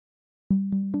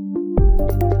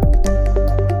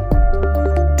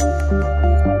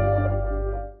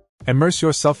Immerse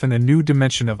yourself in a new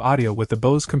dimension of audio with the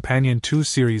Bose Companion 2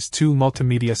 Series 2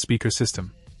 multimedia speaker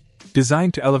system.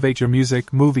 Designed to elevate your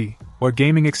music, movie, or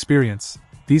gaming experience,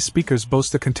 these speakers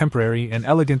boast a contemporary and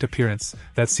elegant appearance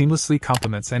that seamlessly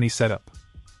complements any setup.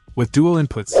 With dual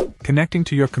inputs, connecting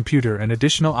to your computer and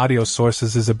additional audio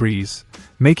sources is a breeze,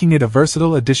 making it a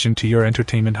versatile addition to your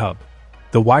entertainment hub.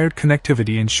 The wired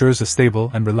connectivity ensures a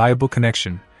stable and reliable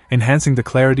connection, enhancing the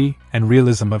clarity and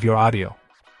realism of your audio.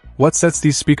 What sets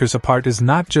these speakers apart is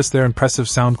not just their impressive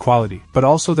sound quality, but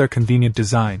also their convenient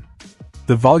design.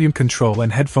 The volume control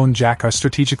and headphone jack are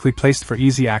strategically placed for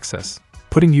easy access,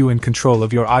 putting you in control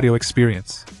of your audio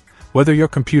experience. Whether your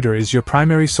computer is your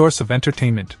primary source of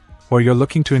entertainment, or you're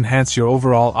looking to enhance your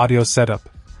overall audio setup,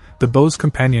 the Bose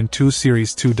Companion 2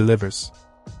 Series 2 delivers.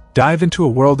 Dive into a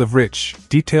world of rich,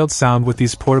 detailed sound with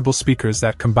these portable speakers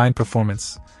that combine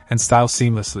performance and style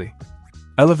seamlessly.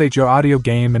 Elevate your audio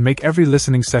game and make every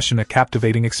listening session a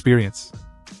captivating experience.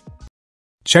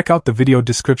 Check out the video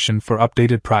description for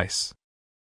updated price.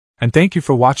 And thank you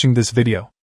for watching this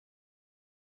video.